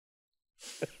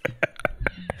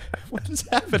What is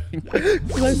happening?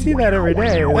 I see that every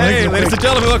day. Hey, ladies and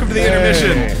gentlemen, welcome to the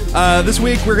intermission. This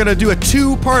week we're going to do a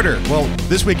two-parter. Well,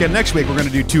 this week and next week we're going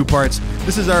to do two parts.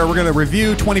 We're going to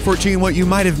review 2014, what you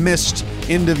might have missed,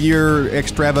 end of year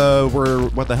extrava, we're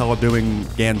what the hell doing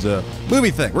Ganza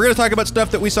movie thing. We're going to talk about stuff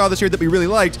that we saw this year that we really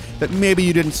liked that maybe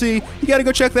you didn't see. You got to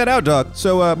go check that out, dog.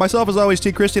 So myself, as always,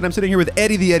 T. Christie, and I'm sitting here with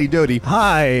Eddie the Eddie Doty.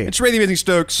 Hi. It's Ray the Amazing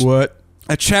Stokes. What?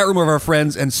 A chat room of our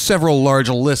friends, and several large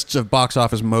lists of box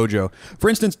office mojo. For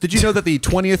instance, did you know that the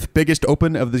 20th biggest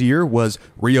open of the year was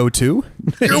Rio 2?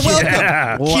 You're welcome.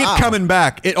 Yeah. Keep coming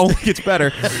back. It only gets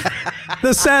better.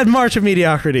 The sad march of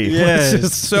mediocrity.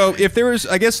 Yes. So if there was,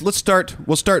 I guess we'll start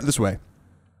this way.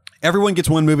 Everyone gets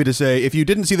one movie to say, if you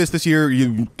didn't see this year,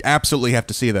 you absolutely have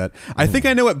to see that. I think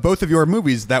I know what both of your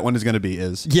movies that one is going to be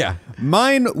is. Yeah.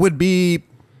 Mine would be...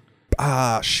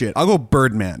 shit. I'll go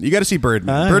Birdman. You got to see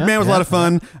Birdman. Birdman was a lot of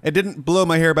fun. It didn't blow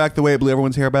my hair back the way it blew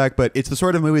everyone's hair back, but it's the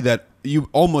sort of movie that you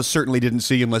almost certainly didn't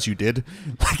see unless you did.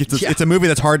 Like it's a movie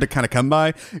that's hard to kind of come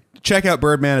by. Check out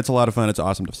Birdman. It's a lot of fun. It's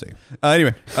awesome to see.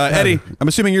 Anyway, Eddie, I'm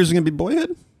assuming yours is going to be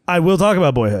Boyhood? I will talk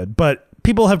about Boyhood, but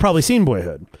people have probably seen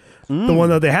Boyhood. The one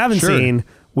that they haven't seen,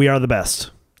 We Are the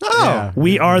Best. Oh. Yeah.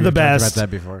 We Are the Best about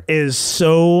that before. is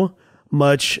so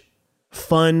much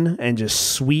fun and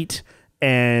just sweet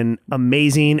and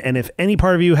amazing, and if any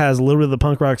part of you has a little bit of the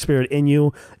punk rock spirit in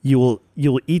you, you'll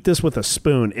eat this with a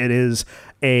spoon. It is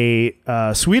a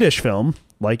Swedish film,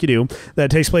 like you do, that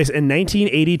takes place in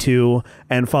 1982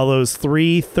 and follows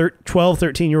three 12,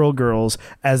 13-year-old girls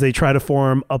as they try to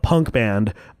form a punk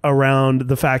band around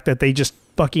the fact that they just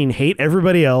fucking hate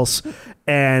everybody else,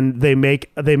 and they make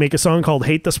a song called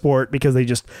Hate the Sport because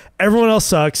everyone else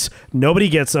sucks, nobody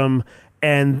gets them,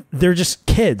 and they're just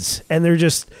kids, and they're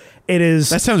just...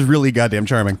 That sounds really goddamn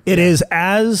charming. It is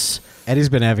as... Eddie's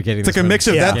been advocating It's like a mix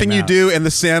of that thing you do and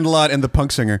The Sandlot and The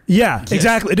Punk Singer. Yeah,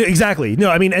 exactly. No,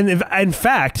 I mean, and in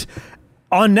fact,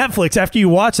 on Netflix, after you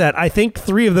watch that, I think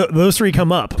three of those three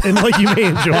come up and like you may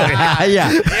enjoy. Yeah.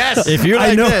 Yes. If you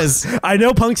like this. I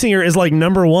know Punk Singer is like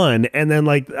number one, and then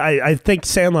like I think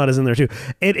Sandlot is in there too.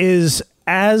 It is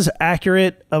as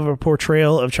accurate of a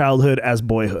portrayal of childhood as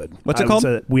Boyhood. What's it called?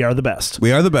 We Are the Best.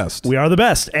 We Are the Best. We Are the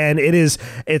Best, and it's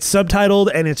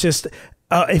subtitled, and it's just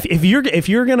if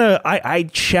you're gonna, I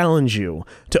challenge you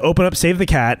to open up Save the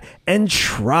Cat and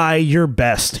try your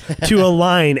best to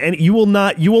align, and you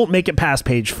won't make it past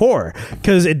page 4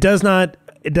 because it does not,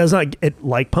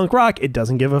 like punk rock, it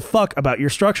doesn't give a fuck about your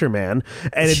structure, man.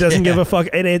 And it doesn't give a fuck.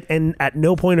 And at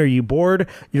no point are you bored.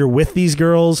 You're with these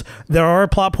girls. There are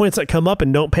plot points that come up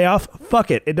and don't pay off. Fuck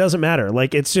it. It doesn't matter.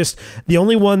 Like, it's just the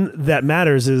only one that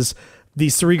matters is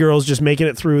these three girls just making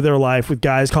it through their life with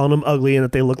guys calling them ugly and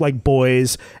that they look like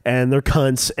boys and they're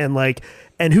cunts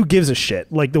and who gives a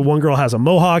shit? Like, the one girl has a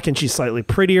mohawk and she's slightly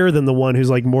prettier than the one who's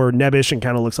like more nebbish and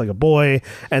kind of looks like a boy.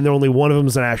 And the only one of them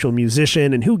is an actual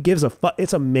musician. And who gives a fuck?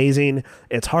 It's amazing.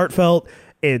 It's heartfelt.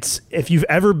 If you've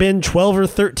ever been 12 or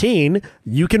 13,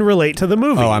 you can relate to the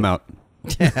movie. Oh, I'm out.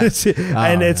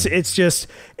 And it's just,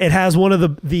 it has one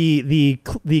of the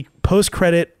post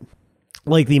credit,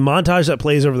 like the montage that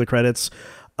plays over the credits,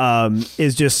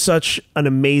 is just such an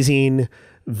amazing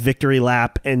victory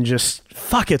lap, and just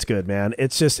fuck, it's good, man.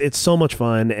 It's so much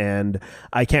fun, and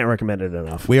I can't recommend it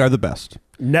enough. We Are the Best.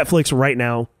 Netflix right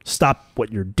now. Stop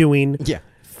what you're doing. Yeah.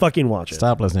 Fucking watch it.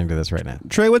 Stop listening to this right now.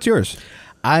 Trey, what's yours?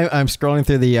 I'm scrolling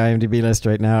through the IMDb list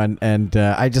right now, and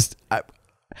I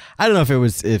don't know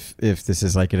if this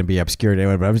is like going to be obscure to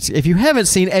anyone, but if you haven't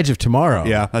seen Edge of Tomorrow,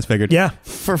 Yeah, that's figured. Yeah.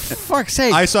 for fuck's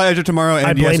sake, I saw Edge of Tomorrow,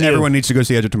 and blame yes, you. everyone needs to go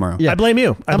see Edge of Tomorrow. Yeah. I blame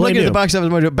you. I'm looking at the box office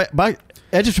mojo, but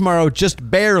Edge of Tomorrow just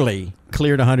barely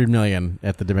cleared 100 million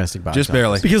at the domestic box Just office.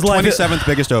 barely. Because life- 27th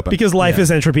biggest open. Because life is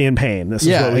entropy and pain. This is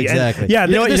Yeah, what we exactly.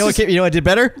 And, you know what did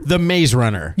better? The Maze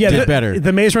Runner did better.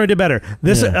 The Maze Runner did better.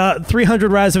 This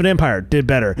 300 Rise of an Empire did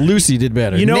better. Lucy did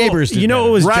better. Neighbors did better.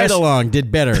 it was Ride just, Along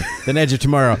did better than Edge of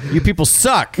Tomorrow. You people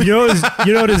suck. You know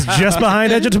what is just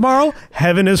behind Edge of Tomorrow?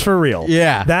 Heaven is for real.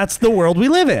 Yeah. That's the world we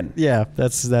live in. Yeah,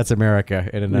 that's America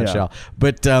in a nutshell.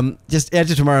 But just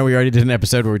Edge of Tomorrow, we already did an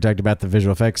episode where we talked about the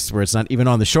visual effects, where it's not even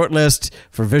on the short list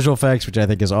for visual effects, which I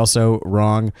think is also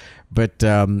wrong. But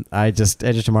Edge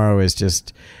of Tomorrow is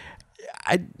just,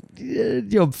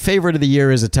 favorite of the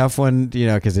year is a tough one,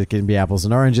 because it can be apples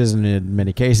and oranges, and in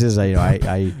many cases,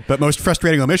 but most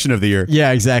frustrating omission of the year.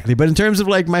 Yeah, exactly. But in terms of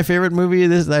like my favorite movie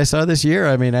that I saw this year,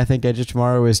 I mean, I think Edge of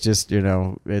Tomorrow is just,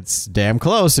 it's damn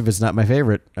close if it's not my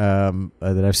favorite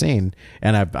that I've seen,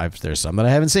 and there's some that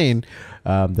I haven't seen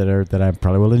that I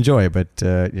probably will enjoy. But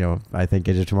I think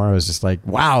Edge of Tomorrow is just like,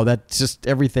 wow, that's just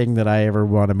everything that I ever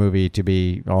want a movie to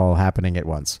be all happening at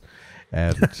once,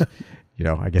 and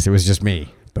I guess it was just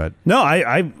me. But No,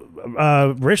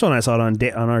 Rachel and I saw it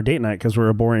on our date night because we're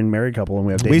a boring married couple and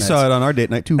we have date We nights. saw it on our date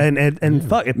night too. And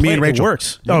fuck, it, Me and Rachel. it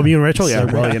works. Oh, me and Rachel, yeah.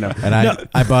 Well, and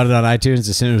I bought it on iTunes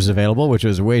as soon as it was available, which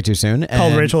was way too soon.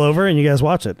 Called And- Rachel over and you guys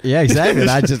watch it. Yeah, exactly. And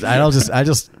I'll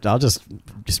just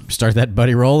start that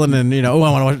buddy rolling, and I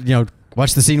want to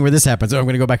watch the scene where this happens. Oh, I'm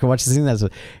going to go back and watch the scene.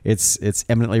 It's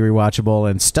eminently rewatchable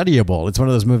and studyable. It's one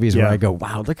of those movies where Yeah. I go,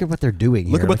 wow, look at what they're doing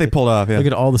here. Look at what they pulled off. Yeah. Look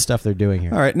at all the stuff they're doing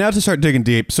here. All right, now to start digging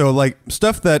deep. So, like,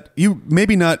 stuff that you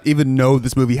maybe not even know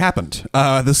this movie happened.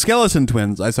 The Skeleton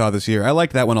Twins I saw this year. I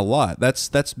liked that one a lot. That's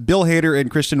Bill Hader and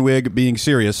Kristen Wiig being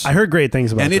serious. I heard great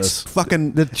things about and this. it's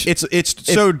fucking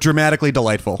it's so dramatically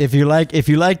delightful.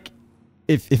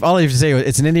 If all you have to say is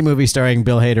it's an indie movie starring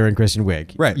Bill Hader and Kristen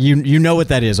Wiig, Right. You know what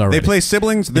that is already. They play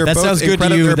siblings. They're that both sounds good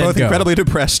to you, they're then both go. incredibly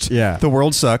depressed. Yeah. The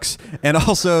world sucks. And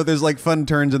also there's like fun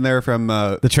turns in there from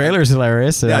The trailer is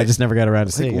hilarious. Yeah, I just never got around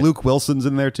to I think seeing it. Luke Wilson's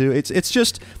in there too. It's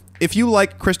just, if you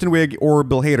like Kristen Wiig or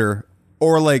Bill Hader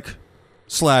or like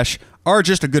 / are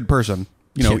just a good person,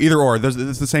 either or,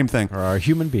 it's the same thing. Or a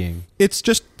human being. It's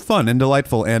just fun and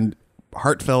delightful and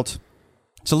heartfelt.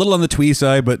 It's a little on the twee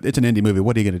side, but it's an indie movie.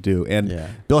 What are you going to do? And Yeah.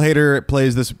 Bill Hader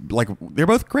plays this, like, they're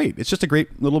both great. It's just a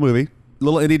great little movie,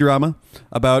 little indie drama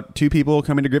about two people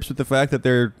coming to grips with the fact that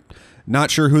they're not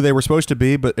sure who they were supposed to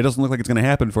be, but it doesn't look like it's going to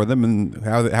happen for them, and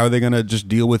how are they going to just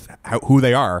deal with who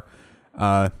they are.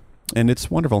 And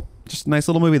it's wonderful. Just a nice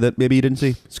little movie that maybe you didn't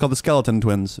see. It's called The Skeleton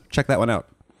Twins. Check that one out.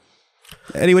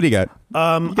 Eddie, what do you got?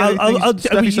 You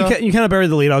got anything You saw? kind of buried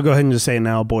the lead. I'll go ahead and just say it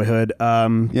now. Boyhood.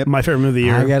 Yep. My favorite movie of the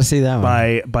year. I got to see that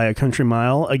one. by a country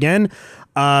mile. Again,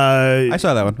 I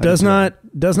saw that one. I does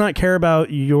didn't see not care about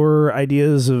your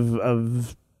ideas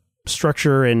of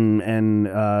structure and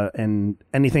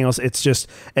anything else. It's just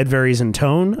it varies in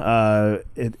tone.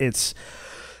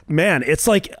 It's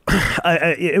like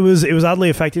it was oddly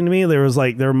affecting to me. There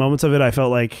were moments of it I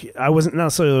felt like I wasn't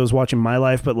necessarily I was watching my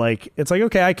life, but like it's like,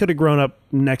 okay, I could have grown up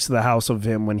next to the house of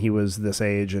him when he was this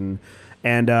age, and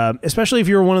especially if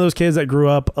you were one of those kids that grew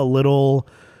up a little.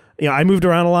 I moved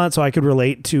around a lot, so I could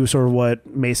relate to sort of what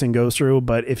Mason goes through.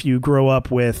 But if you grow up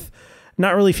with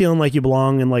not really feeling like you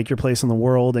belong in like your place in the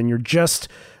world, and you're just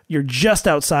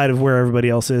outside of where everybody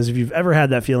else is, if you've ever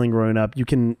had that feeling growing up,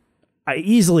 I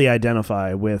easily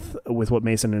identify with what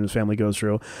Mason and his family goes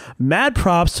through. Mad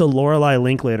props to Lorelai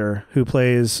Linklater, who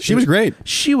plays. She was great.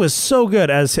 She was so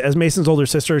good as Mason's older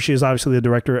sister. She is obviously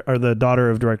the daughter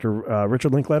of director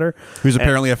Richard Linklater, Who's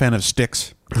apparently a fan of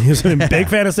Styx. He's a big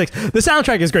fan of Styx. The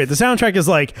soundtrack is great. The soundtrack is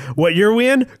like, what year are we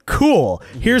in? Cool.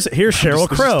 Here's Sheryl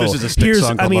Crow. This is a Styx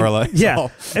song called Lorelai. Yeah.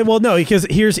 And well, no, because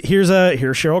here's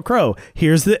Sheryl Crow.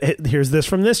 Here's this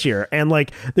from this year. And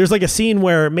like, there's like a scene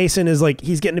where Mason is like,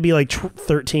 he's getting to be like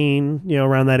 13,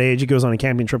 around that age. He goes on a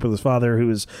camping trip with his father, who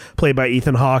is played by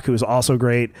Ethan Hawke, who is also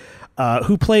great,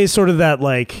 who plays sort of that,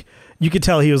 like, you could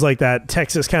tell he was like that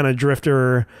Texas kind of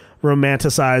drifter,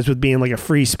 romanticized with being like a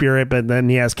free spirit, but then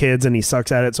he has kids and he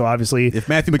sucks at it. So obviously, If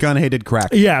Matthew McConaughey did crack.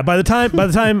 yeah. By the time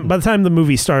the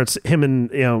movie starts, him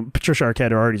and Patricia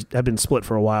Arquette have been split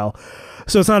for a while.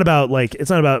 So it's not about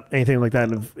anything like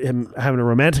that of him having a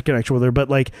romantic connection with her. But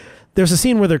like, there's a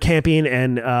scene where they're camping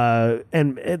and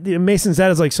Mason's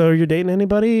dad is like, "So you're dating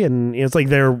anybody?" And it's like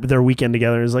their weekend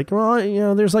together is like,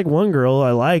 "Well, there's like one girl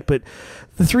I like, but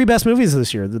the three best movies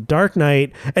this year, The Dark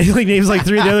Knight," and he like names like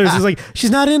three of the others. He's like,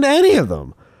 "She's not into any of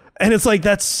them." And it's like,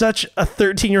 that's such a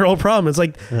 13-year-old problem. It's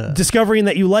like discovering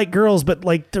that you like girls, but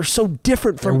like they're so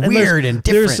different from They're weird and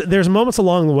different. There's moments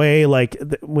along the way, like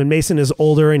when Mason is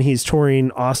older and he's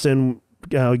touring Austin,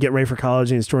 getting ready for college,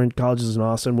 and he's touring colleges in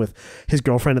Austin with his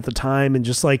girlfriend at the time, and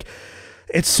just like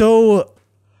it's so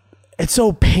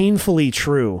painfully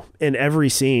true in every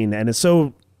scene, and it's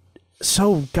so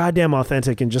goddamn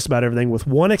authentic in just about everything, with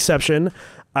one exception.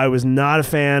 I was not a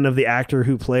fan of the actor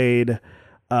who played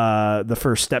the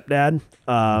first stepdad.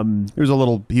 It was a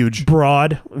little huge.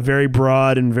 Very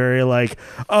broad, and very like,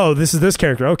 oh, this is this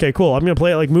character. Okay, cool. I'm going to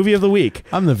play it like movie of the week.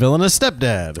 I'm the villainous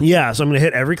stepdad. Yeah, so I'm going to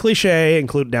hit every cliche,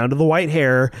 include down to the white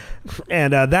hair.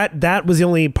 And that was the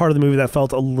only part of the movie that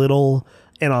felt a little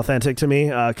inauthentic to me,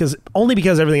 because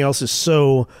everything else is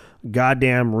so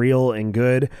goddamn real and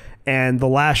good. And the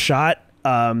last shot,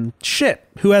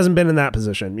 who hasn't been in that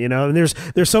position, and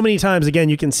there's so many times, again,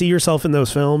 you can see yourself in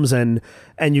those films, and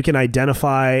you can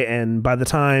identify, and by the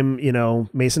time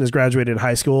Mason has graduated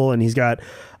high school and he's got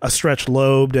a stretched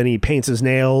lobe and he paints his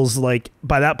nails, like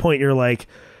by that point you're like,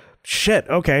 shit,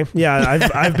 okay, yeah, I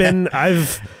guess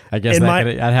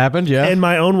that happened, yeah. In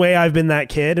my own way, I've been that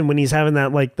kid, and when he's having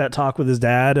that talk with his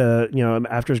dad,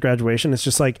 after his graduation, it's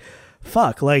just like,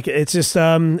 fuck, like it's just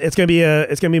it's gonna be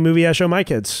a movie I show my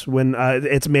kids when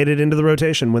it's made it into the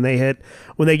rotation when they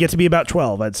get to be about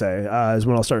 12. I'd say is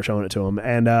when I'll start showing it to them.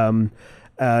 And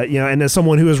and as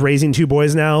someone who is raising 2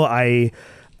 boys now, I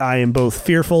am both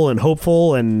fearful and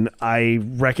hopeful, and I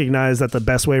recognize that the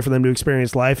best way for them to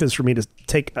experience life is for me to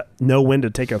know when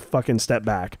to take a fucking step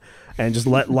back and just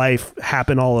let life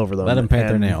happen all over them. Let them paint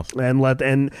their nails.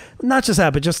 And not just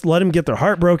that, but just let them get their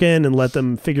heart broken and let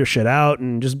them figure shit out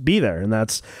and just be there. And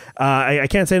that's, I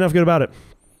can't say enough good about it.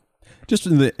 Just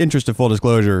in the interest of full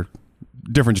disclosure,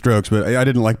 different strokes, but I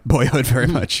didn't like Boyhood very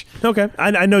much. Okay.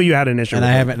 I know you had an issue and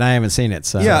with I haven't seen it.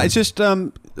 So yeah, it's just,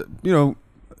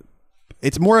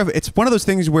 it's one of those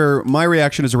things where my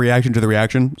reaction is a reaction to the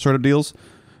reaction sort of deals,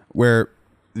 where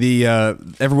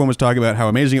everyone was talking about how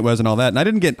amazing it was and all that, and I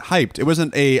didn't get hyped. It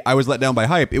wasn't I was let down by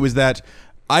hype. It was that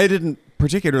I didn't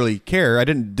particularly care. I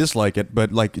didn't dislike it,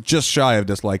 but like just shy of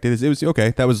disliked it. It was okay.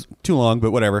 That was too long,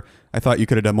 but whatever. I thought you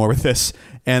could have done more with this,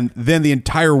 and then the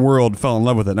entire world fell in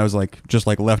love with it, and I was like just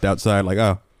like left outside, like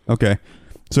oh okay.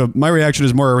 So my reaction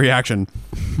is more a reaction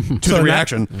to the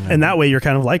reaction, and that way you're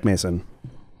kind of like Mason.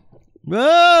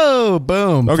 Whoa!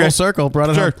 Boom! Okay. Full circle.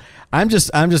 Brought it home. I'm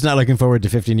just not looking forward to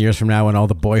 15 years from now when all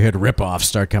the Boyhood ripoffs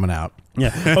start coming out.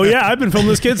 Yeah. Oh yeah, I've been filming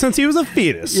this kid since he was a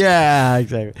fetus. Yeah,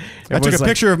 exactly. I took a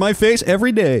picture of my face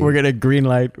every day. We're gonna green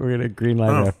light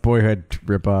a Boyhood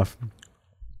ripoff.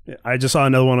 I just saw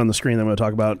another one on the screen that I'm going to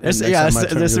talk about. Looking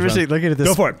at this.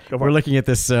 Go for it. We're looking at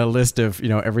this list of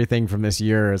everything from this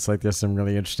year. It's like there's some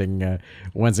really interesting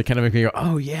ones that kind of make me go,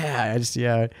 oh yeah, I just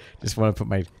want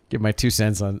to give my 2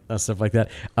 cents on stuff like that.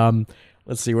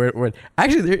 Let's see where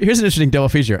actually here's an interesting double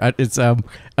feature. It's a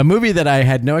movie that I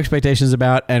had no expectations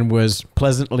about and was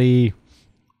pleasantly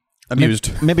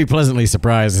amused. Maybe pleasantly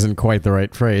surprised isn't quite the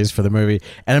right phrase for the movie.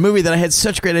 And a movie that I had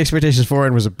such great expectations for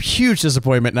and was a huge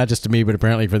disappointment, not just to me, but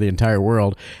apparently for the entire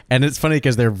world. And it's funny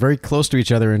because they're very close to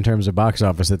each other in terms of box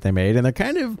office that they made. And they're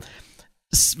kind of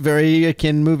very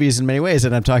akin movies in many ways.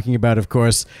 And I'm talking about, of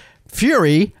course,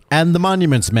 Fury and the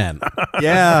Monuments Men.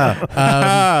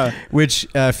 Yeah. Which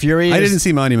Fury... I didn't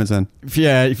see Monuments Men.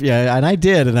 Yeah, and I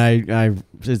did, and I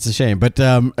it's a shame. But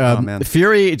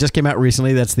Fury just came out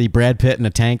recently. That's the Brad Pitt in a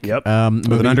tank with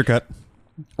movie. an undercut.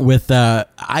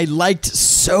 I liked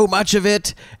so much of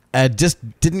it.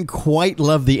 Just didn't quite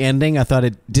love the ending. I thought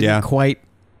it didn't quite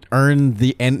earn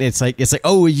the end. It's like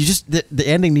oh, the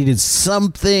ending needed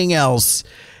something else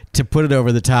to put it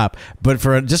over the top. But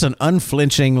for just an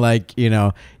unflinching,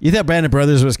 you thought Band of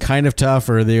Brothers was kind of tough,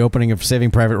 or the opening of Saving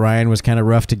Private Ryan was kind of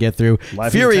rough to get through.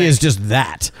 Fury is just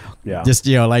that. Yeah. Just,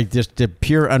 just the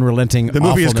pure unrelenting The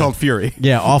movie is called Fury.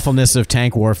 Yeah, awfulness of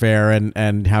tank warfare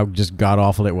and how just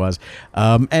god-awful it was.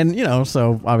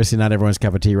 So obviously not everyone's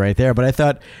cup of tea right there, but I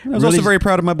thought... I was also very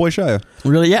proud of my boy Shia.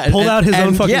 Really, yeah. Pulled out his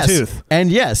own fucking tooth. And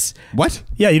yes. What?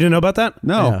 Yeah, you didn't know about that?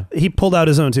 No. Yeah. He pulled out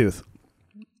his own tooth.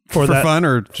 For fun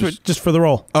or just for the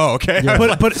role? Oh, okay. Yeah.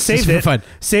 Saved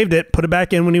it, put it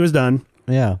back in when he was done.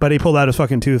 Yeah. But he pulled out his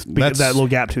fucking tooth, that little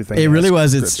gap tooth thing. It really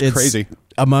was. It's crazy.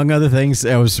 Among other things,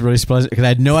 I was really surprised because I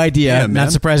had no idea. Yeah,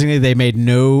 not surprisingly,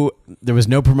 there was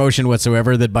no promotion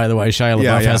whatsoever that, by the way, Shia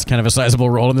LaBeouf has kind of a sizable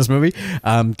role in this movie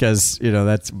because,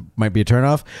 that might be a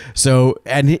turnoff. So,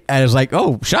 I was like,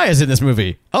 oh, Shia's in this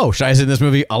movie. Oh, Shia's in this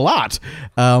movie a lot.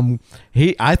 I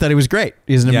thought he was great.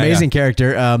 He's an amazing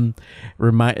character and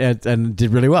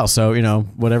did really well. So,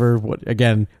 whatever's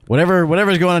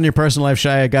going on in your personal life,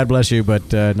 Shia, God bless you,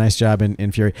 but nice job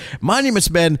in Fury. Monuments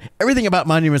Men, everything about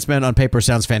Monuments Men on paper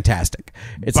sounds fantastic.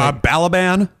 It's Bob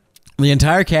Balaban. The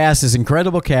entire cast is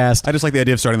incredible cast. I just like the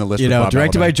idea of starting the list with Bob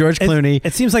directed Balaban. by George Clooney.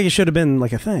 It seems like it should have been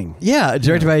like a thing. Yeah,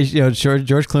 directed by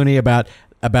George Clooney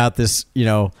about this,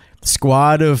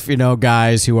 squad of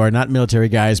guys who are not military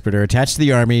guys but are attached to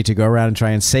the army to go around and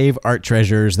try and save art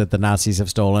treasures that the Nazis have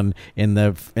stolen in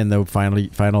the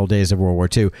final days of World War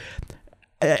II.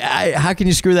 How can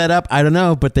you screw that up? I don't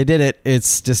know, but they did it.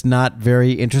 It's just not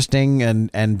very interesting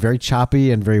and very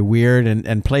choppy and very weird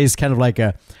and plays kind of like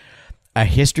a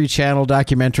History Channel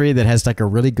documentary that has like a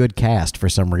really good cast for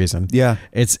some reason. Yeah,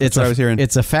 it's what I was hearing.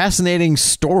 It's a fascinating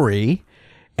story.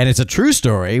 And it's a true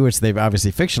story, which they've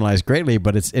obviously fictionalized greatly,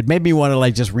 but it made me want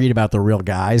to just read about the real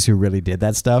guys who really did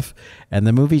that stuff. And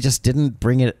the movie just didn't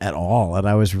bring it at all. And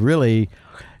I was really,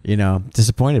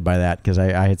 disappointed by that because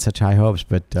I had such high hopes.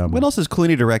 But what else has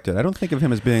Clooney directed? I don't think of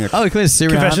him as being a... Oh, Syriana.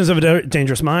 Confessions of a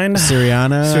Dangerous Mind.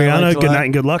 Syriana. Good Night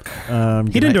and Good Luck.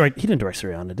 He didn't direct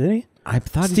Syriana, did he? I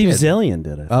thought Steve Zalian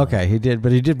did it. Okay, he did,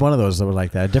 but he did one of those that were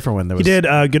like that. A different one that was. He did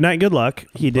Good Night, Good Luck.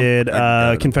 He did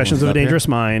Confessions of a Dangerous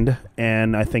Mind,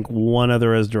 and I think one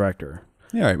other as director.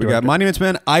 All right, we got Monuments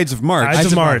Men, Ides of March. Ides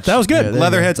of March. That was good. Yeah,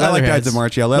 Leatherheads. I like Ides of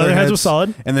March. Yeah, Leatherheads was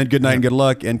solid. And then Good Night and Good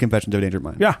Luck and Confessions of a Dangerous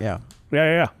Mind.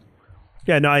 Yeah.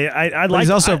 Yeah, no, I like.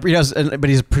 He's also, but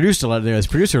he's produced a lot of his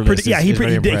producer list.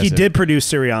 He did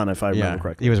produce Syriana, if I remember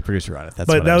correctly. He was a producer on it.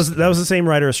 But that was the same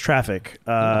writer as Traffic,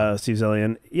 Steve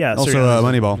Zillian. Yeah, Also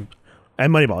Moneyball.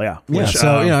 And Moneyball, yeah. Yeah. Which,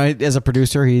 So as a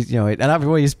producer, he's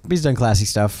he's done classy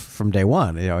stuff from day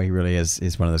one. He really is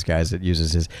one of those guys that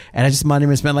uses his. And I just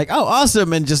Monuments Men like, oh,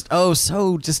 awesome, and just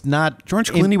just not.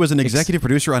 George Clooney was an executive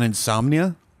producer on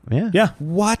Insomnia. Yeah.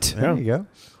 What? There you go.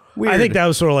 Weird. I think that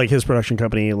was sort of like his production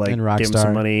company, like And gave him Rockstar.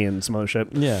 some money and some other shit.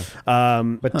 Yeah.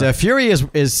 But Fury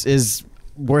is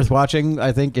worth watching.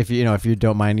 I think if you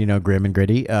don't mind grim and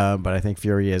gritty. But I think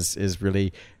Fury is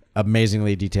really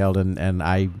amazingly detailed and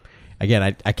I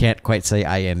can't quite say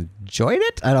I enjoyed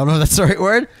it. I don't know if that's the right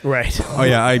word. Right. Oh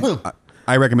yeah,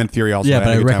 I recommend Fury also. Yeah, but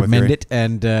I had a good time with recommend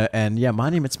Fury. it. And yeah,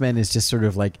 Monuments Men is just sort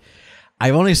of like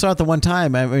I only saw it the one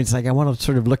time. I mean, it's like I want to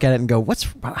sort of look at it and go,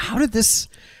 how did this?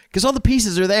 Because all the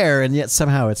pieces are there, and yet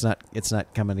somehow it's not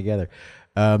coming together.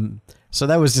 So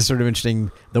that was just sort of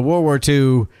interesting. The World War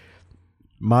II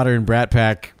modern Brat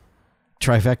Pack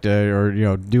trifecta, or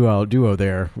duo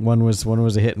there. One was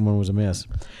a hit and one was a miss.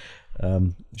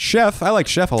 Chef, I like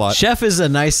Chef a lot. Chef is a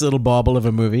nice little bauble of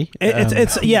a movie.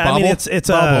 It's a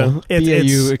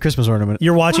Christmas ornament.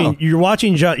 You're watching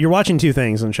two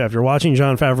things in Chef. You're watching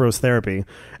Jon Favreau's Therapy,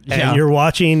 and Yeah. you're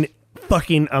watching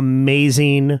fucking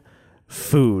amazing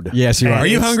food. Yes, you are. Are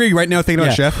you hungry right now thinking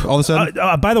about Chef all of a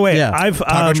sudden? By the way, Yeah. I've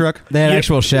Taco truck? They had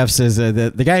actual chefs. Is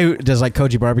the guy who does like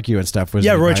Koji barbecue and stuff was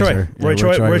the Roy Choi. advisor. Yeah, Roy Choi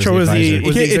was the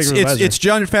advisor. executive advisor. It's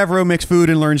Jon Favreau makes food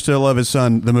and learns to love his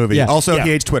son, the movie. Yeah. Also, Yeah.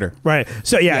 he hates Twitter. Right.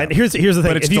 So and here's the thing.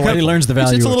 But it's If you delightful. He learns the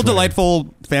value. It's a of little Twitter.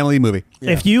 delightful family movie.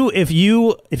 If you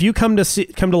come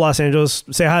to Los Angeles,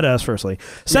 say hi to us firstly.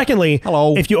 Secondly,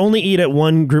 Hello. if you only eat at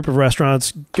one group of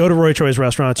restaurants, go to Roy Choi's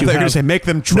restaurants. I thought you were going to say make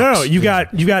them trucks. No, you got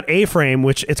A-Frame,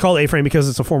 which it's called A-Frame because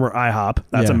it's a former IHOP.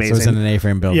 That's Yeah, amazing. So it's in an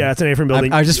A-frame building. Yeah, it's an A-frame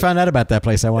building. I just found out about that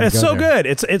place. I want to It's go so there.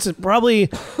 good. It's probably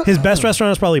his best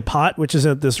restaurant is probably Pot, which is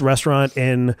at this restaurant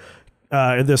in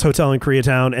this hotel in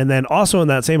Koreatown, and then also in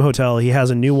that same hotel he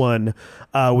has a new one,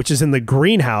 which is in the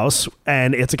Greenhouse,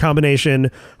 and it's a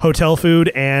combination hotel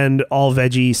food and all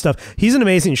veggie stuff. He's an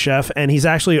amazing chef, and he's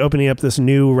actually opening up this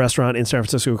new restaurant in San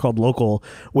Francisco called Local,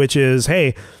 which is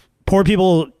poor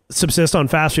people subsist on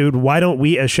fast food. Why don't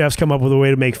we as chefs come up with a way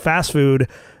to make fast food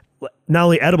not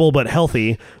only edible but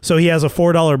healthy? So he has a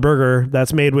 $4 burger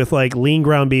that's made with like lean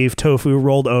ground beef, tofu,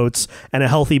 rolled oats, and a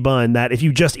healthy bun that if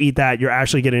you just eat that, you're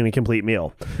actually getting a complete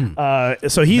meal.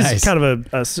 So he's Nice. kind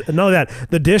of not only that,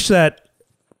 the dish that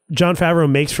Jon Favreau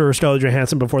makes for Scarlett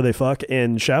Johansson before they fuck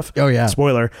in Chef. Oh, yeah.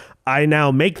 Spoiler. I now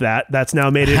make that. That's now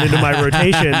made it into my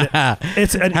rotation.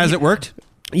 Has it worked?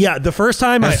 Yeah, the first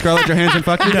time Has Scarlett Johansson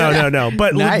fucked you? No.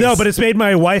 But Nice. no, but it's made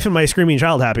my wife and my screaming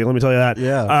child happy. Let me tell you that.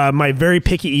 Yeah. My very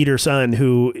picky eater son,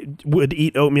 who would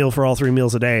eat oatmeal for all 3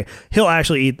 meals a day, he'll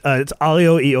actually eat. It's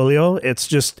alio y olio. It's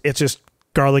just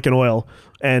garlic and oil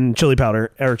and chili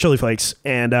powder or chili flakes,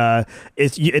 and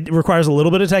it requires a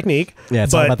little bit of technique. Yeah,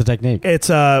 it's all about the technique. It's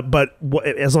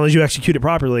as long as you execute it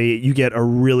properly, you get a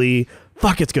really.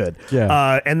 Fuck, it's good.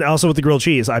 Yeah. And also with the grilled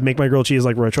cheese, I make my grilled cheese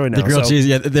like Roy Choi now. The grilled cheese.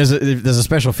 Yeah, there's a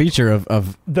special feature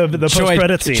of The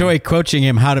post-credit scene. Choi coaching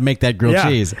him how to make that grilled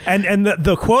cheese. And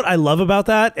the quote I love about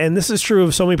that, and this is true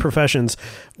of so many professions,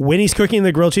 when he's cooking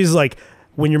the grilled cheese, is like,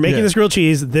 when you're making this grilled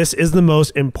cheese, this is the most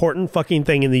important fucking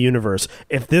thing in the universe.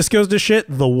 If this goes to shit,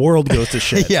 the world goes to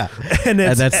shit. Yeah. And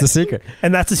that's the secret.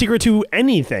 And that's the secret to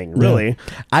anything, really.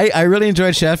 Yeah. I really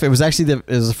enjoyed Chef. It was actually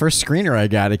the first screener I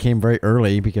got. It came very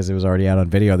early because it was already out on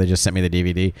video. They just sent me the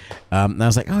DVD. And I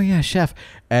was like, oh yeah, Chef.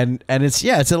 And it's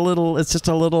just a little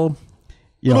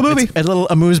Little movie. It's a little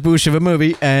amuse-bouche of a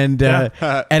movie, and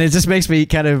and it just makes me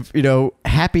kind of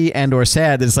happy and or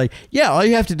sad that it's like, yeah, all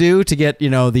you have to do to get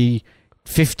the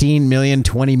 15 million,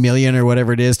 20 million, or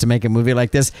whatever it is to make a movie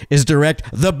like this is direct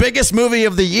the biggest movie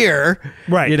of the year.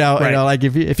 Right. Like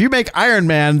if you make Iron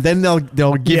Man, then they'll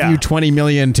give you 20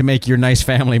 million to make your nice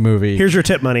family movie. Here's your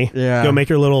tip money. Yeah. Go make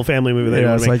your little family movie that you Yeah,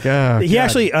 want to it's make. like, he God.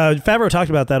 actually, Favreau talked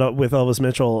about that with Elvis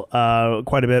Mitchell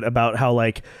quite a bit, about how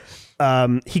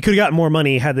he could have gotten more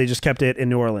money had they just kept it in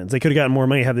New Orleans. They could have gotten more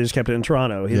money had they just kept it in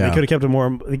Toronto. They could have kept it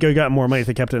more. They could have gotten more money if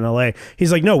they kept it in LA.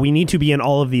 He's like, no, we need to be in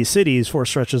all of these cities for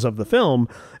stretches of the film.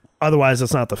 Otherwise,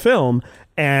 it's not the film.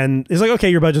 And he's like, okay,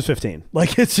 your budget's 15.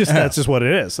 Like, it's just that's just what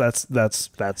it is.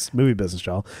 That's movie business,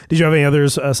 y'all. Did you have any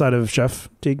others aside of Chef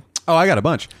Teague? Oh, I got a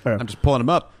bunch. All right. I'm just pulling them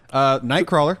up.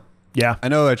 Nightcrawler. Yeah. I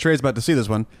know Trey's about to see this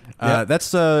one. That's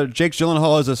Jake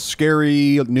Gyllenhaal as a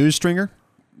scary news stringer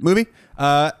movie.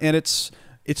 And it's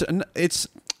It's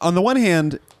on the one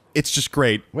hand, it's just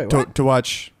great to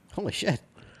watch. Holy shit.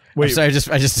 Wait. I'm sorry,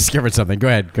 I just discovered something. Go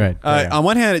ahead. On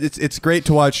one hand, it's great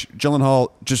to watch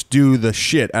Gyllenhaal just do the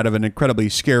shit out of an incredibly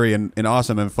scary and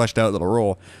awesome and fleshed out little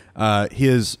role. He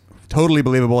is totally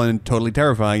believable and totally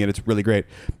terrifying, and it's really great.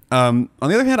 On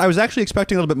the other hand, I was actually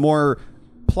expecting a little bit more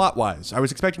plot-wise. I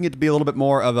was expecting it to be a little bit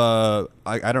more of a,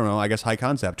 I don't know, I guess high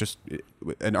concept, just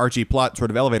an Archie plot sort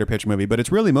of elevator pitch movie, but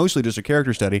it's really mostly just a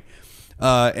character study.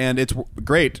 And it's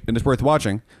great, and it's worth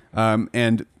watching.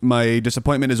 And my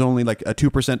disappointment is only like a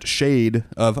 2% shade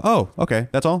of, oh, okay,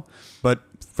 that's all. But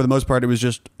for the most part, it was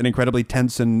just an incredibly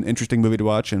tense and interesting movie to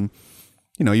watch. And,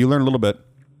 you learn a little bit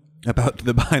about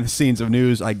the behind the scenes of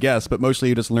news, I guess, but mostly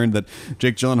you just learned that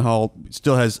Jake Gyllenhaal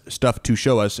still has stuff to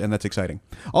show us, and that's exciting.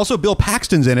 Also, Bill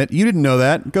Paxton's in it. You didn't know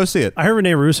that. Go see it. I heard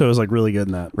Rene Russo is like really good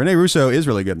in that. Rene Russo is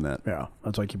really good in that. Yeah,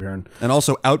 that's what I keep hearing. And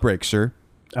also Outbreak, sir.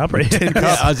 Outbreak. Tin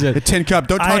Cup. The Tin Cup.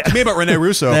 Don't talk to me about Rene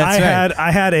Russo. That's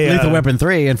I had a Lethal Weapon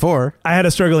 3 and 4. I had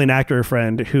a struggling actor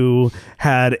friend who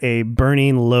had a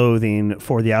burning loathing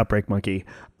for the Outbreak Monkey.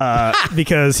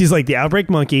 Because he's like, the Outbreak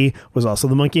Monkey was also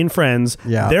the monkey in Friends.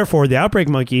 Yeah. Therefore, the Outbreak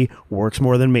Monkey works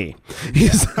more than me.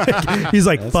 He's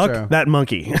like, fuck true. that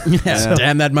monkey. Yeah,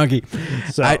 damn that monkey.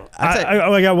 So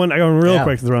I got one real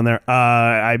quick to throw in there.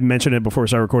 I mentioned it before we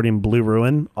started recording. Blue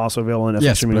Ruin, also available on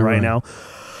Netflix streaming right now.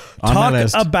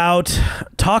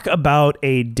 Talk about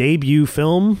a debut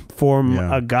film from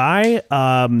a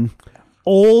guy.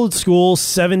 Old school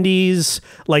 70s,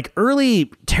 like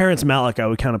early Terrence Malick, I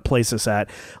would kind of place this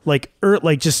at,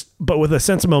 but with a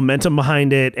sense of momentum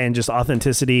behind it and just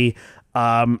authenticity.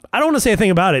 I don't want to say a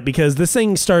thing about it because this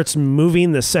thing starts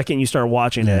moving the second you start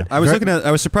watching it. I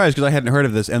was surprised because I hadn't heard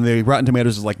of this, and the Rotten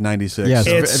Tomatoes is like 96. Yeah,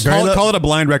 so call it a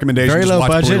blind recommendation. Very Just low watch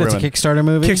budget. Blue It's a Ruin. Kickstarter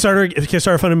movie.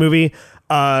 Kickstarter funded movie.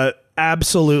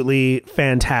 Absolutely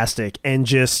fantastic, and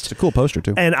just It's a cool poster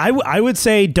too. And I would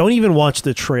say don't even watch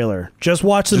the trailer. Just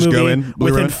watch the movie. Go in, Blue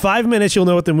Within Ruin. 5 minutes, you'll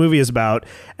know what the movie is about,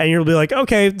 and you'll be like,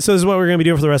 okay, so this is what we're going to be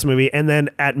doing for the rest of the movie. And then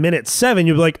at minute 7,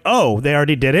 you'll be like, oh, they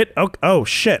already did it. Oh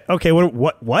shit. Okay,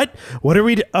 what are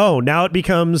we? Oh, now it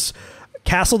becomes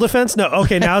castle defense. No,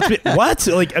 okay, now it's what?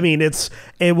 Like, I mean, it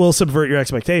will subvert your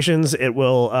expectations. It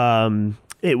will.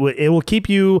 It will keep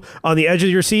you on the edge of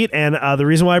your seat, and the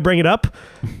reason why I bring it up,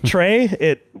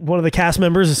 Trey, one of the cast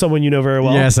members is someone you know very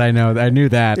well. Yes, I know. I knew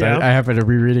that. Yeah. I happened to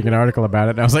be reading an article about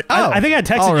it, and I was like, oh, I think I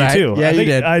texted all right. you too. Yeah, I think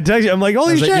you did. I texted you. I'm like, holy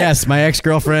I was shit! like, yes, my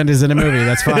ex-girlfriend is in a movie.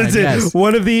 That's fine. That's it. Yes.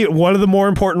 One of the more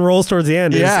important roles towards the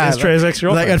end is Trey's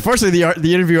ex-girlfriend. Like, unfortunately,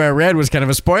 the interview I read was kind of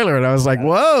a spoiler, and I was like,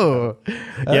 whoa.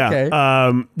 Yeah.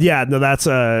 Okay. No,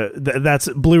 that's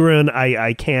Blue Ruin.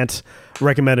 I can't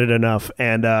recommend it enough,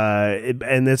 and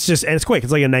it's quick.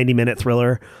 It's like a 90-minute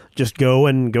thriller. Just go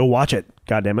watch it.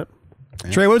 God damn it.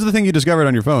 Trey, what was the thing you discovered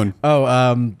on your phone?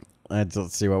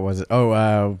 Let's see, what was it?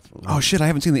 Oh shit! I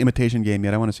haven't seen The Imitation Game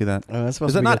yet. I want to see that. that's supposed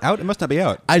Is to it be not good. out? It must not be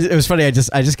out. It was funny. I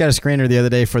just got a screener the other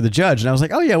day for The Judge, and I was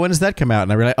like, oh yeah, when does that come out?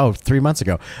 And I realized, 3 months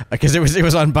ago, because it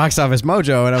was on Box Office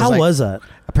Mojo, and I was How like, was that?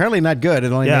 apparently not good.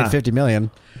 It only Yeah. made $50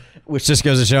 million, which just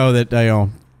goes to show that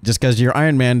just because you're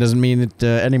Iron Man doesn't mean that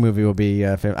any movie will be.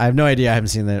 I have no idea. I haven't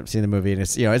seen the movie, and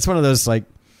it's one of those like.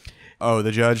 Oh,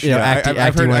 The Judge. Yeah,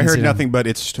 I've heard ones, nothing but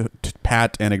it's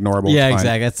pat and ignorable. Yeah, It's fine.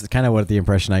 exactly. That's kind of what the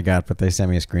impression I got. But they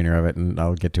sent me a screener of it, and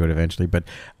I'll get to it eventually. But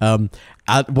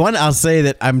I'll say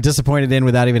that I'm disappointed in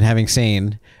without even having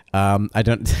seen. I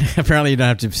don't. Apparently, you don't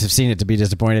have to have seen it to be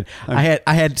disappointed. I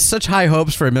had such high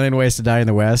hopes for A Million Ways to Die in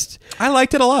the West. I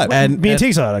liked it a lot. And Me and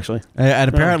Teague saw it actually. And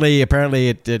apparently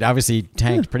it obviously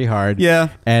tanked pretty hard. Yeah.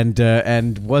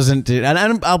 And wasn't.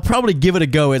 And I'll probably give it a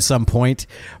go at some point.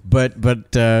 But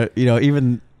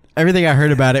even everything I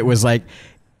heard about it was like,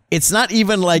 it's not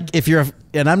even like if you're.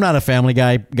 And I'm not a Family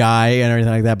Guy and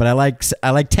everything like that, but I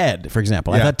like Ted, for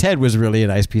example. I Yeah. thought Ted was really a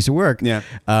nice piece of work. Yeah.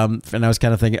 And I was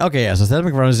kind of thinking, okay, yeah, so Seth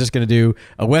MacFarlane is just going to do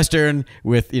a Western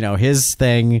with, his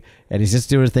thing, and he's just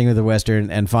doing a thing with the Western,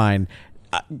 and fine.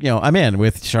 I'm in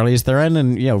with Charlize Theron,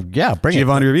 and, bring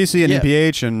Giovanni it. Ribisi and Yeah.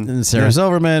 NPH and Sarah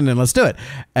Silverman, and let's do it.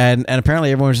 And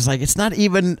apparently everyone was just like, it's not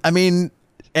even,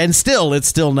 and still, it's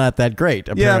still not that great.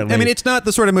 Apparently. Yeah, I mean, it's not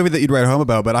the sort of movie that you'd write home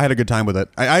about, but I had a good time with it.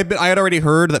 I had already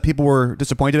heard that people were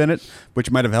disappointed in it,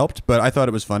 which might have helped, but I thought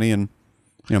it was funny. And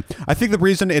I think the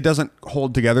reason it doesn't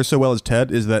hold together so well as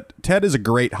Ted is that Ted is a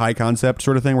great high concept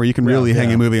sort of thing where you can really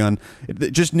hang a movie on.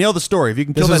 Just nail the story. If you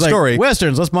can kill This that was like story.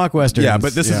 Westerns, let's mock Westerns. Yeah,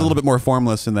 but this is a little bit more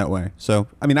formless in that way. So,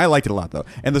 I mean, I liked it a lot, though.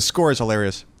 And the score is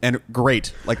hilarious and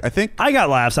great. Like, I think... I got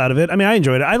laughs out of it. I mean, I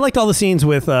enjoyed it. I liked all the scenes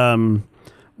with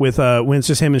with when it's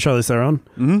just him and Charlize Theron.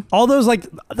 Mm-hmm. All those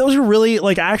those are really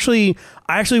I actually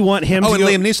want him. Oh, to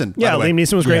and Liam Neeson. Yeah, Liam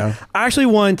Neeson was great. Yeah. I actually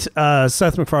want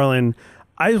Seth MacFarlane.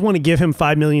 I just want to give him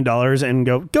 $5 million and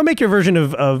go make your version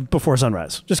of Before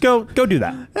Sunrise. Just go do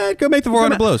that. Go make the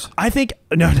 400 blows. I think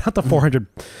not the 400.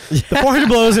 The 400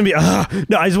 blows and be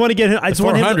no. I just want to get him. I just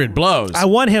want him 400 blows. I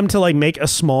want him to make a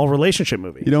small relationship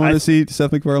movie. You don't want to see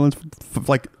Seth MacFarlane's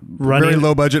very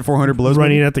low budget 400 blows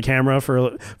running movie? at the camera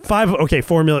for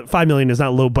 $5 million is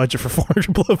not low budget for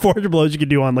 400 blows you could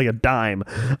do on a dime.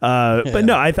 But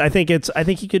no, I think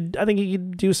he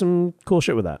could do some cool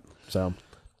shit with that. So.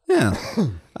 Yeah.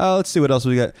 Let's see what else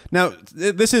we got. Now,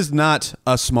 this is not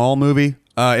a small movie.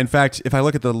 In fact, if I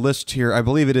look at the list here, I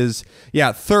believe it is,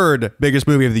 third biggest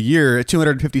movie of the year at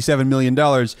 $257 million.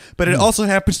 But it also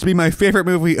happens to be my favorite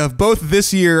movie of both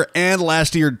this year and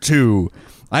last year, too.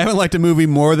 I haven't liked a movie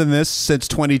more than this since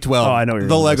 2012. Oh, I know what you're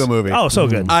The doing Lego this. Movie. Oh, so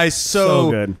good. I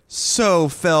good. so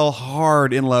fell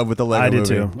hard in love with the Lego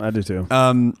movie. I did too.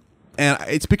 And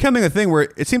it's becoming a thing where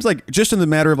it seems like just in the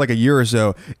matter of a year or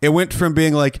so, it went from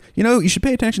being you should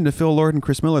pay attention to Phil Lord and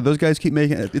Chris Miller. Those guys keep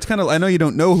making it. It's kind of, I know you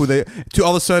don't know who they, to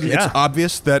all of a sudden it's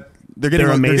obvious that they're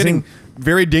getting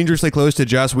very dangerously close to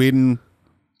Joss Whedon,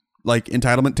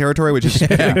 entitlement territory, which is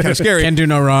kind of scary. Can do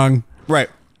no wrong. Right.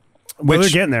 Well, they're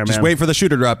getting there, man. Just wait for the shoe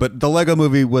to drop. But the Lego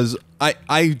movie was,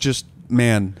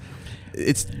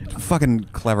 it's fucking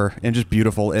clever and just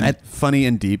beautiful and funny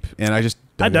and deep. And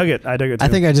I dug it. I dug it too. I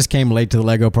think I just came late to the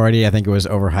Lego party. I think it was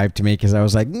overhyped to me because I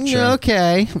was like,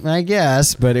 okay, I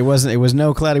guess, but it wasn't. It was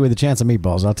no Cloudy with a Chance of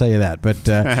Meatballs. I'll tell you that. But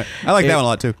I like that one a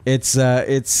lot too.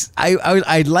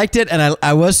 I liked it, and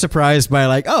I was surprised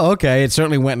by oh, okay, it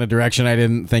certainly went in a direction I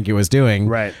didn't think it was doing.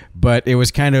 Right. But it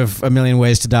was kind of a million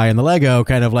ways to die in the Lego.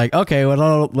 Kind of okay,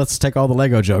 well, let's take all the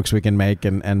Lego jokes we can make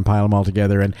and pile them all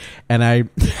together. And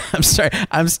I'm sorry,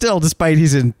 I'm still, despite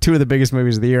he's in two of the biggest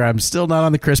movies of the year, I'm still not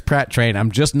on the Chris Pratt train.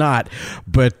 I'm just not.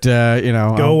 But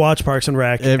go watch Parks and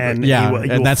Rec, and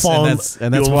that's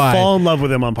why fall in love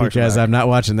with him on Parks and Rec. Because I'm not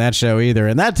watching that show either,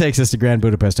 and that takes us to Grand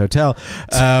Budapest Hotel.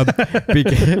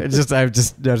 Because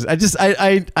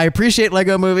I appreciate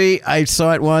Lego Movie. I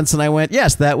saw it once and I went,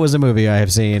 yes, that was a movie I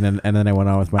have seen, and then I went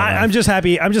on with my life. I'm just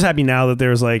happy now that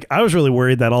there's I was really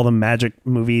worried that all the magic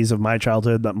movies of my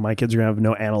childhood that my kids are gonna have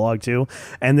no analog to,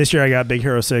 and this year I got Big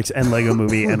Hero 6 and Lego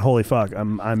Movie, and holy fuck,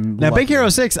 I'm now lucky. Big Hero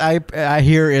 6 I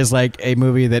hear is a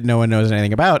movie that no one knows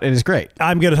anything about, and it's great.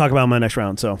 I'm gonna talk about it in my next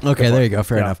round. So okay, there you go.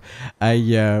 Fair enough.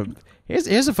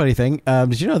 Here's a funny thing.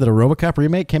 Did you know that a RoboCop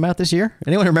remake came out this year?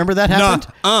 Anyone remember that happened?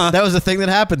 That was a thing that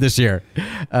happened this year.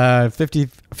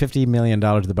 $50 million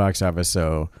at the box office.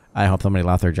 So I hope somebody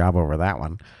lost their job over that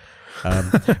one.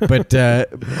 But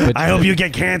I hope you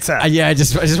get cancer. I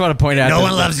just want to point out. No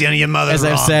one loves you and your mother. As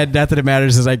I've said, not that it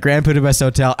matters. Is Grand Budapest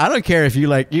Hotel. I don't care if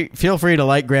you feel free to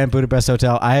like Grand Budapest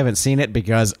Hotel. I haven't seen it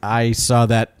because I saw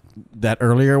that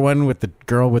earlier one with the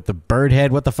girl with the bird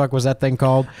head. What the fuck was that thing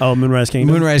called? Oh, Moonrise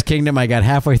Kingdom. Moonrise Kingdom. I got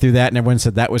halfway through that and everyone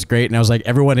said that was great. And I was like,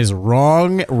 everyone is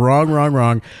wrong.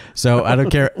 So I don't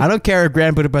care. I don't care if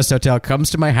Grand Budapest Hotel comes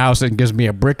to my house and gives me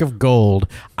a brick of gold.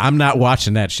 I'm not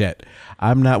watching that shit.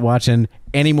 I'm not watching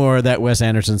any more of that Wes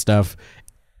Anderson stuff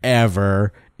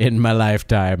ever in my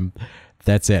lifetime.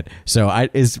 That's it. So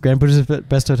is Grand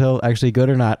Budapest Hotel actually good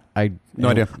or not? No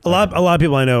idea. A lot of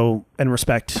people I know and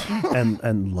respect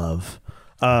and love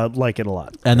like it a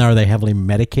lot. And are they heavily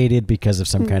medicated because of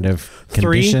some kind of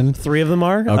condition? Three of them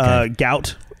are. Okay.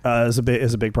 Gout is a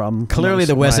big problem. Clearly,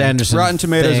 the Wes Anderson Rotten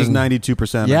Tomatoes thing, is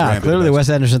 92%. Yeah, clearly the Wes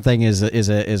Anderson thing is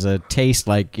a taste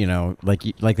like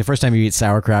the first time you eat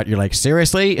sauerkraut, you're like,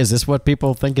 seriously, is this what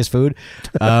people think is food?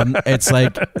 It's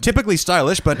like typically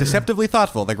stylish but deceptively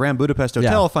thoughtful. The Grand Budapest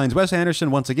Hotel finds Wes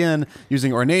Anderson once again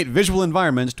using ornate visual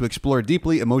environments to explore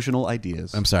deeply emotional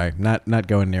ideas. I'm sorry, not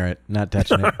going near it, not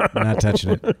touching it, not touching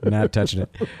it, not touching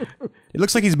it. It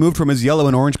looks like he's moved from his yellow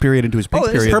and orange period into his pink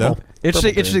period. Purple. Though.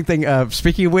 Interesting thing.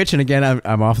 Speaking of which, and again,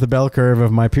 I'm off the bell curve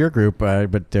of my peer group,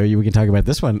 but we can talk about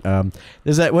this one. What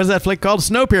is that flick called?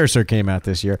 Snowpiercer came out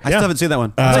this year. I still haven't seen that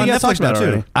one. It's on Netflix now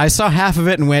too. I saw half of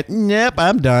it and went, "Yep,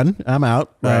 I'm done. I'm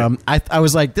out." Right. I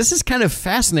was like, "This is kind of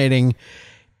fascinating,"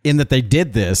 in that they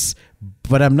did this,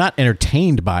 but I'm not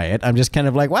entertained by it. I'm just kind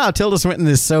of like, "Wow, Tilda Swinton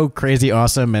is so crazy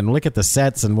awesome, and look at the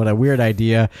sets and what a weird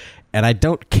idea," and I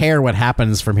don't care what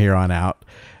happens from here on out.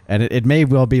 And it may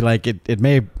well be like it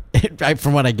may,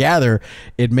 from what I gather,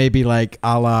 it may be like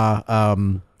a la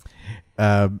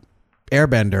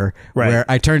Airbender, Right. where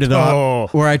I turned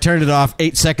it off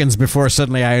 8 seconds before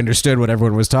suddenly I understood what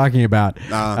everyone was talking about.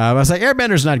 I was like,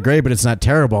 Airbender's not great, but it's not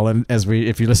terrible. And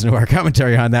if you listen to our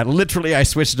commentary on that, literally I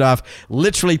switched it off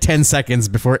literally 10 seconds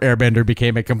before Airbender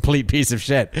became a complete piece of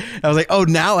shit. I was like, oh,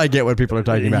 now I get what people are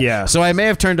talking about. Yeah. So I may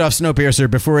have turned off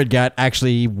Snowpiercer before it got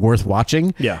actually worth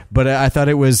watching. Yeah. But I thought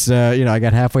it was, I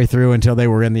got halfway through until they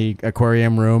were in the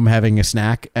aquarium room having a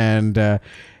snack, and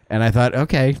I thought,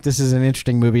 okay, this is an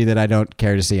interesting movie that I don't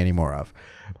care to see any more of.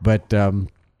 But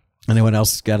anyone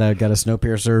else got a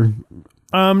Snowpiercer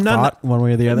thought one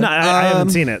way or the other? No, I haven't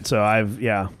seen it, so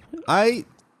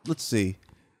let's see.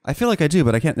 I feel like I do,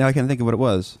 but I can't think of what it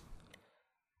was.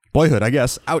 Boyhood, I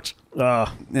guess. Ouch. Fair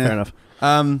enough.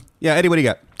 Yeah, Eddie, what do you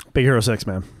got? Big Hero 6,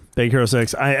 man. Big Hero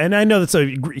 6. I know that's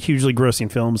a hugely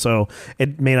grossing film, so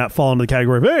it may not fall into the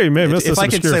category of, hey, man, this is If I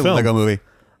can say film. Lego movie.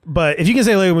 But if you can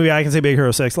say Lego movie, I can say Big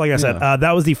Hero 6. Like I said,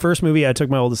 that was the first movie I took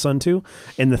my oldest son to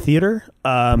in the theater.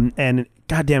 And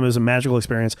goddamn, it was a magical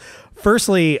experience.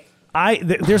 Firstly,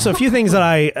 there's a few things that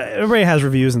everybody has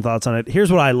reviews and thoughts on it.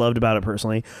 Here's what I loved about it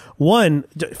personally. One,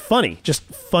 just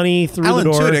funny through Alan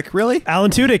the door. Tudyk, really?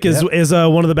 Alan Tudyk is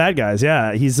one of the bad guys.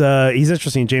 Yeah, he's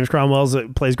interesting. James Cromwell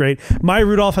plays great. Maya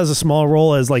Rudolph has a small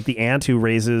role as like the aunt who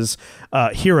raises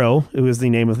Hiro, who is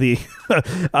the name of the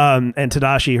and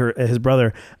Tadashi, his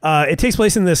brother. It takes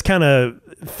place in this kind of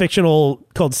fictional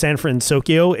called San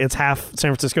Francisco. It's half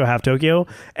San Francisco, half Tokyo,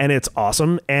 and it's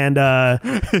awesome. And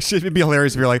it should be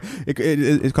hilarious if you're like,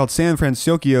 it's called San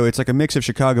Francisco. It's like a mix of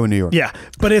Chicago and New York. Yeah,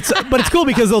 but it's cool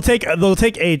because they'll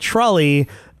take a trolley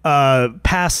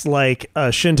past like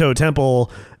a Shinto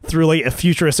temple through like a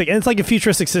futuristic, and it's like a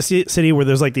futuristic city where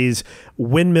there's like these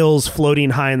windmills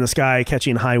floating high in the sky,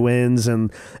 catching high winds,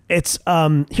 and it's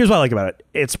here's what I like about it.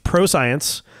 It's pro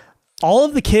science. All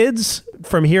of the kids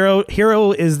from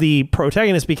Hiro is the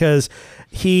protagonist because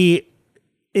he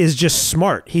is just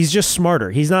smart. He's just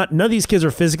smarter. None of these kids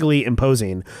are physically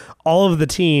imposing. All of the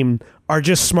team are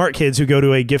just smart kids who go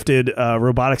to a gifted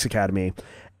robotics academy.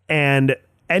 And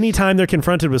anytime they're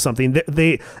confronted with something,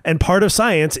 and part of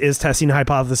science is testing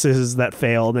hypotheses that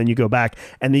fail. And then you go back,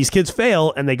 and these kids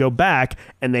fail, and they go back,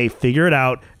 and they figure it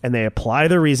out, and they apply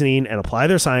their reasoning and apply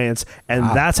their science, and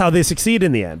that's how they succeed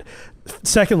in the end.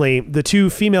 Secondly, the two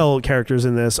female characters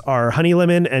in this are Honey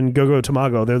Lemon and Gogo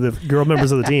Tamago. They're the girl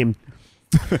members of the team.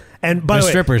 And by They're the way,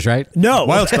 strippers, right? No.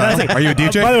 Wild Style. Are you a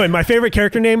DJ? By the way, my favorite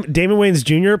character name, Damon Wayans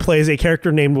Jr. plays a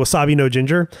character named Wasabi No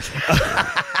Ginger.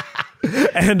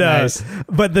 And Nice.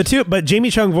 but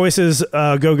Jamie Chung voices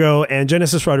Go-Go, and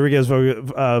Genesis Rodriguez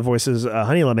voices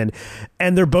Honey Lemon,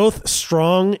 and they're both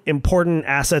strong, important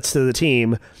assets to the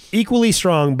team, equally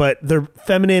strong, but they're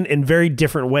feminine in very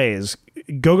different ways.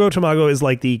 Go-Go Tamago is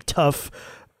like the tough,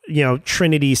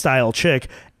 Trinity style chick.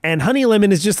 And Honey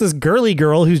Lemon is just this girly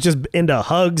girl who's just into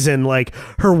hugs, and like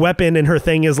her weapon and her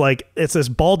thing is like, it's this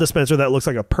ball dispenser that looks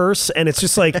like a purse. And it's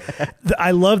just like,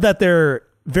 I love that they're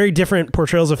very different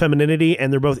portrayals of femininity,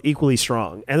 and they're both equally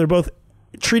strong, and they're both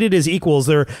treated as equals.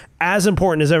 They're as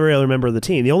important as every other member of the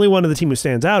team. The only one of the team who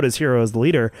stands out is Hiro as the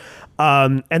leader.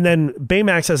 And then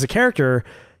Baymax as a character,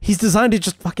 he's designed to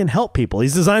just fucking help people.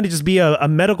 He's designed to just be a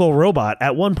medical robot.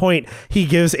 At one point, he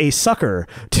gives a sucker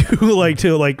to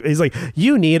he's like,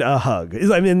 you need a hug.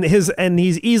 And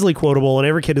he's easily quotable, and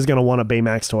every kid is going to want a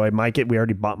Baymax toy. We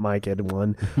already bought my kid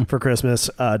one for Christmas.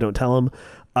 Don't tell him.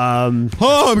 I'm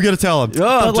gonna tell him.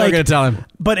 I'm gonna tell him.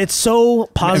 But it's so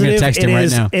positive. I'm gonna text him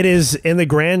right now. It is in the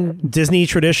grand Disney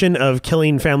tradition of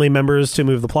killing family members to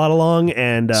move the plot along,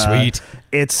 and Sweet.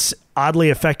 It's oddly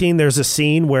affecting. There's a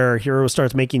scene where Hiro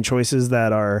starts making choices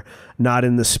that are not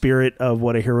in the spirit of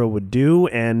what a hero would do,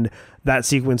 and that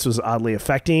sequence was oddly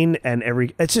affecting. And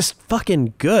it's just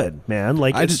fucking good, man.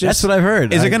 Like that's what I've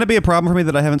heard. Is it going to be a problem for me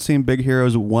that I haven't seen Big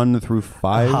Heroes 1 through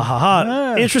 5? Ha ha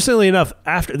ha. Interestingly enough,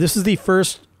 this is the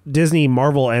first Disney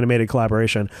Marvel animated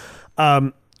collaboration.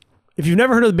 If you've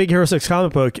never heard of the Big Hero 6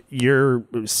 comic book,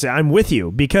 I'm with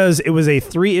you, because it was a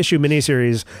 3-issue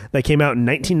miniseries that came out in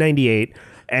 1998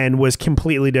 and was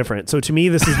completely different. So to me,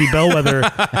 this is the bellwether.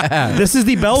 This is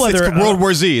the bellwether. It's World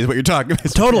War Z is what you're talking about.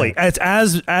 Totally. It's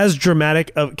as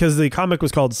dramatic, because the comic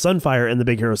was called Sunfire in the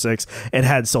Big Hero 6. It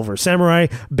had Silver Samurai.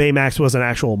 Baymax was an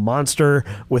actual monster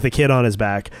with a kid on his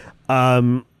back.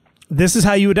 This is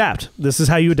how you adapt. This is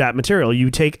how you adapt material.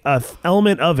 You take an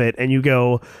element of it and you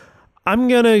go, I'm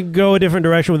going to go a different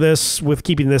direction with this, with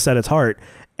keeping this at its heart.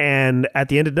 And at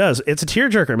the end it does. It's a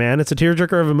tearjerker, man. It's a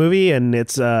tearjerker of a movie, and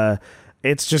it's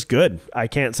just good. I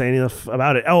can't say enough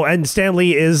about it. Oh, and Stan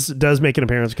Lee does make an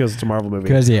appearance because it's a Marvel movie.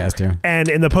 Because he has to. And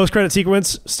in the post-credit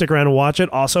sequence, stick around and watch it.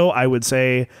 Also, I would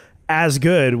say as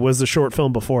good was the short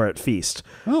film before it, Feast.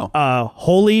 Oh.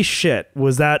 Holy shit,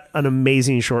 was that an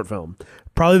amazing short film.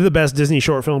 Probably the best Disney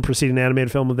short film preceding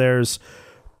animated film of theirs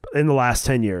in the last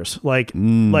 10 years. Like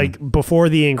before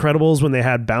The Incredibles when they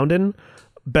had Bounden,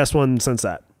 best one since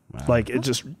that. Wow. Like it's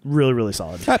just really, really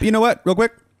solid. You know what? Real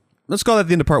quick, let's call that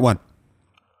the end of part 1.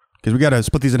 Because we got to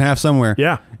split these in half somewhere.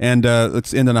 Yeah. And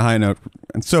let's end on a high note.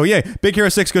 And so, yeah, Big Hero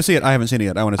 6, go see it. I haven't seen it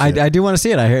yet. I want to see it. I do want to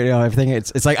see it. I hear everything.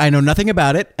 It's like I know nothing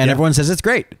about it, and everyone says it's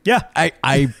great. Yeah.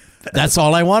 I that's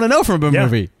all I want to know from a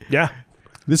movie. Yeah.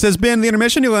 This has been The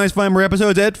Intermission. You'll always find more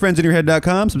episodes at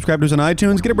friendsinyourhead.com. Subscribe to us on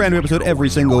iTunes. Get a brand new episode every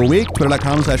single week.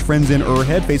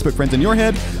 Twitter.com/friendsinyourhead. Facebook, Friends in Your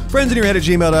Head.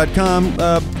 Friendsinyourhead@gmail.com.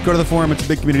 Go to the forum. It's a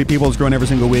big community of people. It's growing every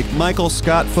single week.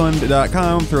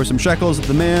 MichaelScottFund.com. Throw some shekels at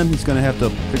the man. He's going to have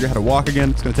to figure out how to walk again.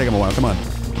 It's going to take him a while. Come on.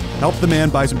 Help the man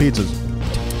buy some pizzas.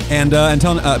 And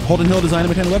until Holden Hill Design and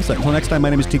Mechanical Website. Until next time, my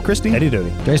name is T. Christie. Eddie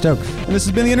Doty. Jay Stokes. And this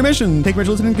has been The Intermission. Thank you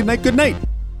for listening. Good night. Good night.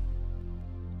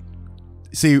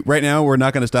 See, right now we're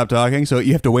not going to stop talking, so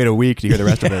you have to wait a week to hear the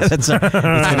rest of it. That's it's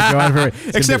gonna go on for,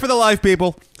 Except for the live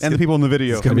people and the people in the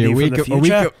video. It's going to be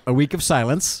a week of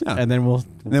silence, Yeah. and then we'll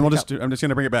just. I'm just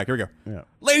going to bring it back. Here we go. Yeah.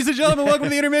 Ladies and gentlemen, welcome to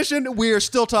The Intermission. We are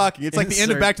still talking. It's like the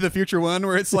end of Insert. Back to the Future 1,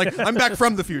 where it's like I'm back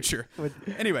from the future.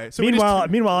 Anyway, so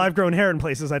Meanwhile, I've grown hair in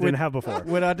places I didn't have before.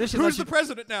 Would audition who's the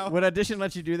president now? Would audition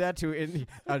let you do that to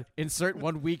insert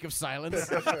 1 week of silence?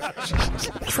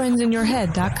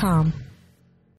 friendsinyourhead.com